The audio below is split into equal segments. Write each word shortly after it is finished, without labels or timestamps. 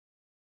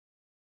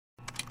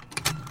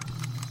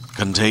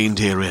Contained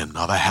herein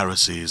are the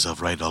heresies of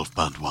Radolf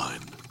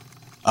Burntwine,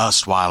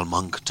 erstwhile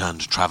monk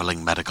turned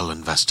traveling medical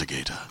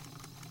investigator.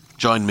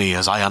 Join me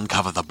as I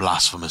uncover the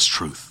blasphemous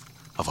truth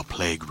of a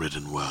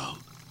plague-ridden world,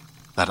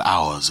 that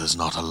ours is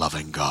not a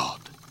loving God,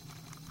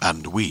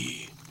 and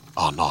we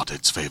are not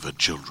its favored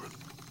children.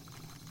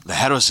 The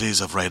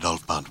heresies of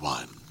Radolf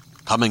Burntwine,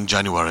 coming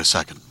January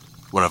 2nd,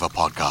 wherever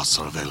podcasts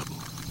are available.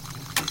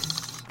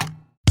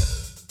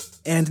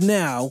 And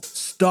now,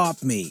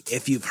 stop me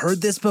if you've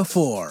heard this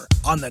before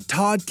on the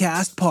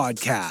Toddcast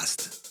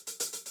podcast.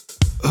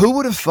 Who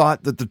would have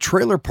thought that the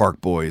Trailer Park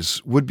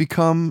Boys would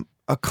become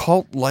a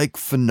cult-like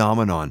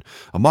phenomenon,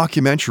 a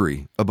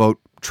mockumentary about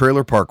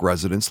trailer park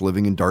residents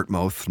living in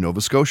Dartmouth,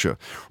 Nova Scotia?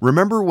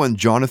 Remember when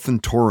Jonathan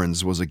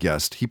Torrens was a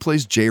guest? He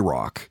plays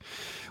J-Rock.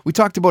 We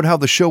talked about how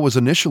the show was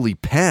initially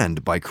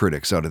panned by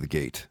critics out of the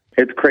gate.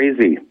 It's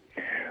crazy.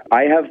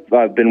 I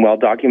have been well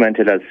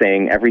documented as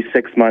saying every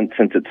 6 months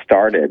since it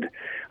started,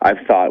 I've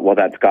thought, well,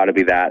 that's got to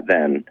be that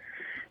then.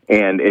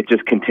 And it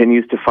just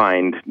continues to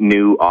find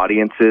new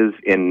audiences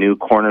in new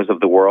corners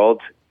of the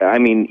world. I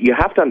mean, you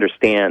have to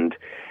understand,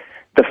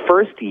 the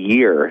first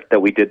year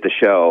that we did the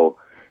show,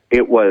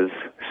 it was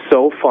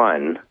so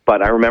fun,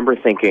 but I remember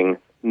thinking,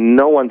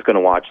 no one's going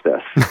to watch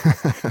this.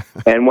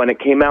 And when it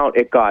came out,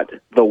 it got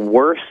the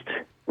worst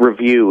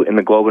review in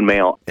the Globe and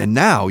Mail. And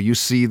now you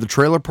see the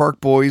Trailer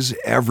Park Boys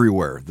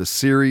everywhere. The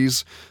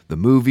series, the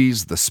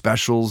movies, the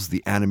specials,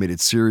 the animated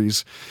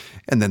series.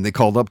 And then they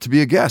called up to be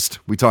a guest.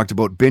 We talked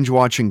about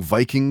binge-watching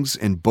Vikings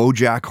and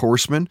BoJack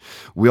Horseman.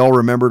 We all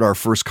remembered our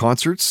first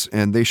concerts,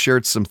 and they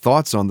shared some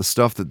thoughts on the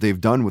stuff that they've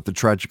done with the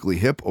Tragically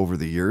Hip over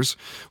the years.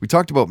 We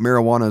talked about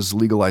marijuana's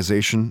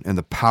legalization and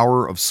the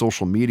power of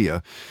social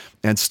media.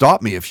 And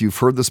stop me if you've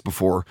heard this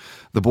before,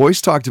 the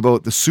boys talked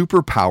about the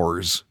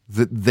superpowers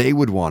that they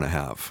would want to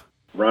have.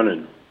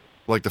 Running.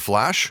 Like the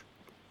Flash?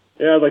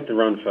 Yeah, I'd like to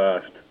run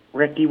fast.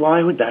 Ricky,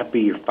 why would that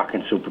be your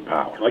fucking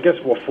superpower? I guess,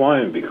 well,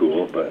 flying would be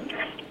cool, but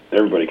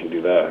everybody can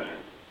do that.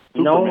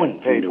 No one.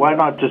 Hey, why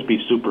not just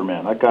be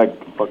Superman? That guy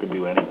can fucking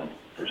do anything.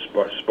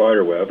 Or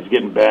Spiderweb. He's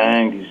getting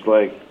banged. He's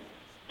like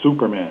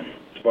Superman.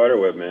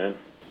 Spiderweb, man.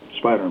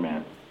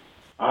 Spider-Man.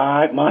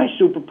 My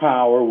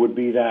superpower would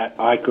be that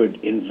I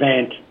could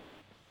invent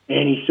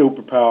any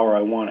superpower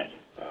I wanted.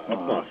 That's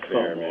not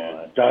fair, man.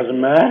 It doesn't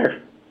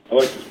matter. I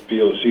like to be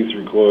able to see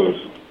through clothes.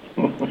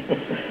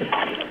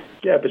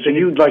 Yeah, but then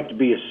you'd like to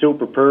be a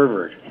super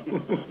pervert.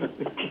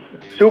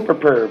 Super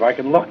perv. I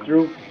can look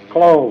through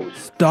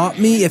clothes. Stop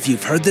me if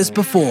you've heard this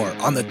before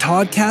on the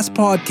Toddcast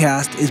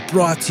podcast is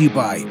brought to you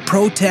by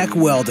ProTech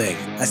Welding,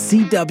 a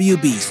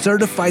CWB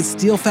certified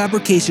steel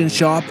fabrication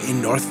shop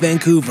in North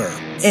Vancouver,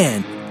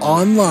 and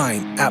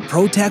online at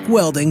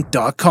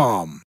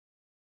protechwelding.com.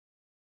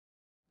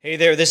 Hey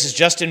there, this is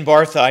Justin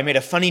Bartha. I made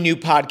a funny new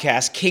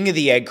podcast, King of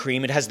the Egg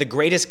Cream. It has the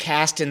greatest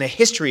cast in the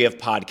history of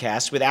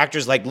podcasts with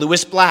actors like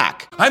Louis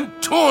Black. I'm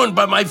torn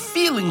by my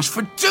feelings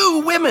for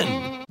two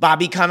women.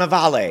 Bobby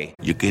Cannavale.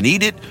 You can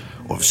eat it,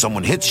 or if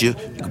someone hits you,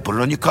 you can put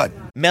it on your cut.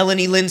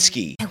 Melanie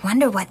Linsky. I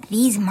wonder what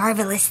these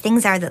marvelous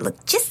things are that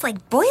look just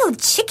like boiled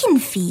chicken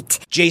feet.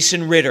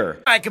 Jason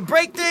Ritter. I can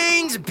break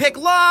things and pick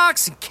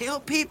locks and kill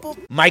people.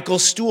 Michael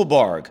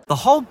Stuhlbarg. The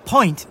whole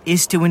point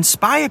is to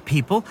inspire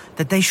people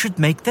that they should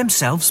make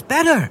themselves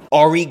better.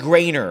 Ari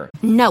Grainer.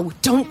 No,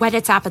 don't whet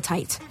its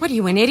appetite. What are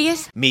you, an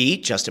idiot? Me,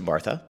 Justin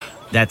Bartha.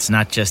 That's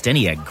not just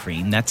any egg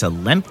cream, that's a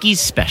Lemke's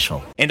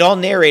special. And all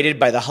narrated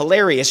by the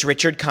hilarious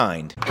Richard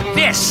Kind.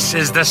 This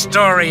is the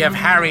story of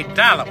Harry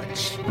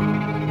Dalowitz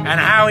and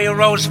how he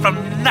rose from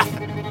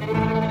nothing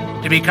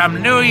to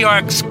become New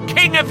York's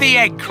King of the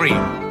Egg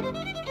Cream.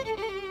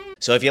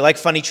 So if you like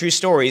funny true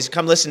stories,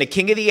 come listen to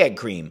King of the Egg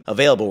Cream,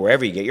 available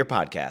wherever you get your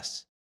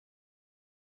podcasts.